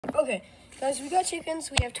Okay, guys, we got chickens.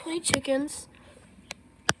 We have 20 chickens.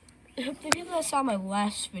 The people that saw my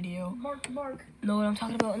last video know what I'm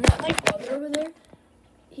talking about. And that my brother over there,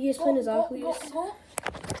 he is playing his Oculus.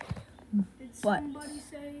 But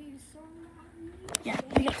yeah,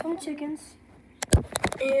 we got 20 chickens.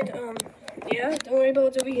 And yeah, don't worry about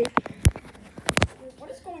what's over here. What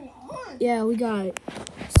is going on? Yeah, we got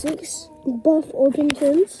 6 Buff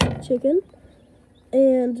Orpingtons chicken.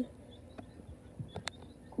 And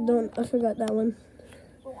I forgot that one.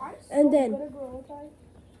 And then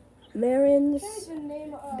Marins,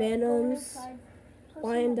 Bantams,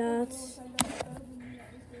 Wyandottes.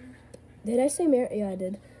 Did I say Yeah, I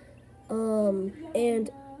did. And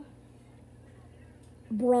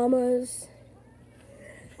Brahmas.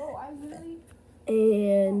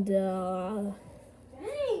 And there's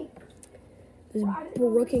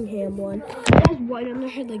Brookingham one. It has white on their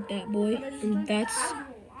head like that boy. And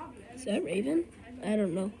is that Raven? I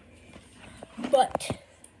don't know. But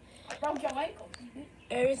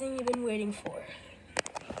everything you've been waiting for.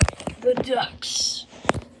 The ducks.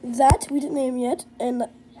 That we didn't name yet. And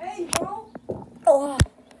Hey, bro.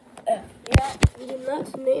 yeah, we did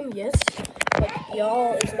not name yet. But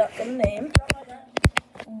y'all is not gonna name.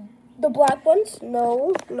 The black ones,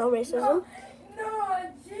 no racism.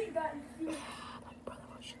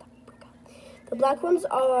 The black ones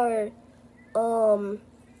are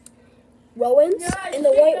Rowans, and the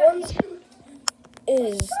white ones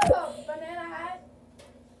is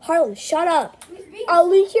Harlan. Shut up! I'll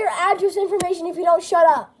leak your address information if you don't shut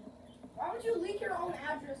up. Why would you leak your own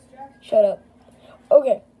address, Jack? Shut up.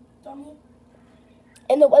 Okay. Dummy.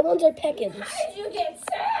 And the white ones are Peckins. How did you get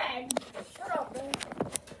sagged? Shut up, man.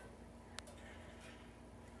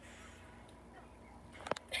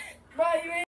 Bro, you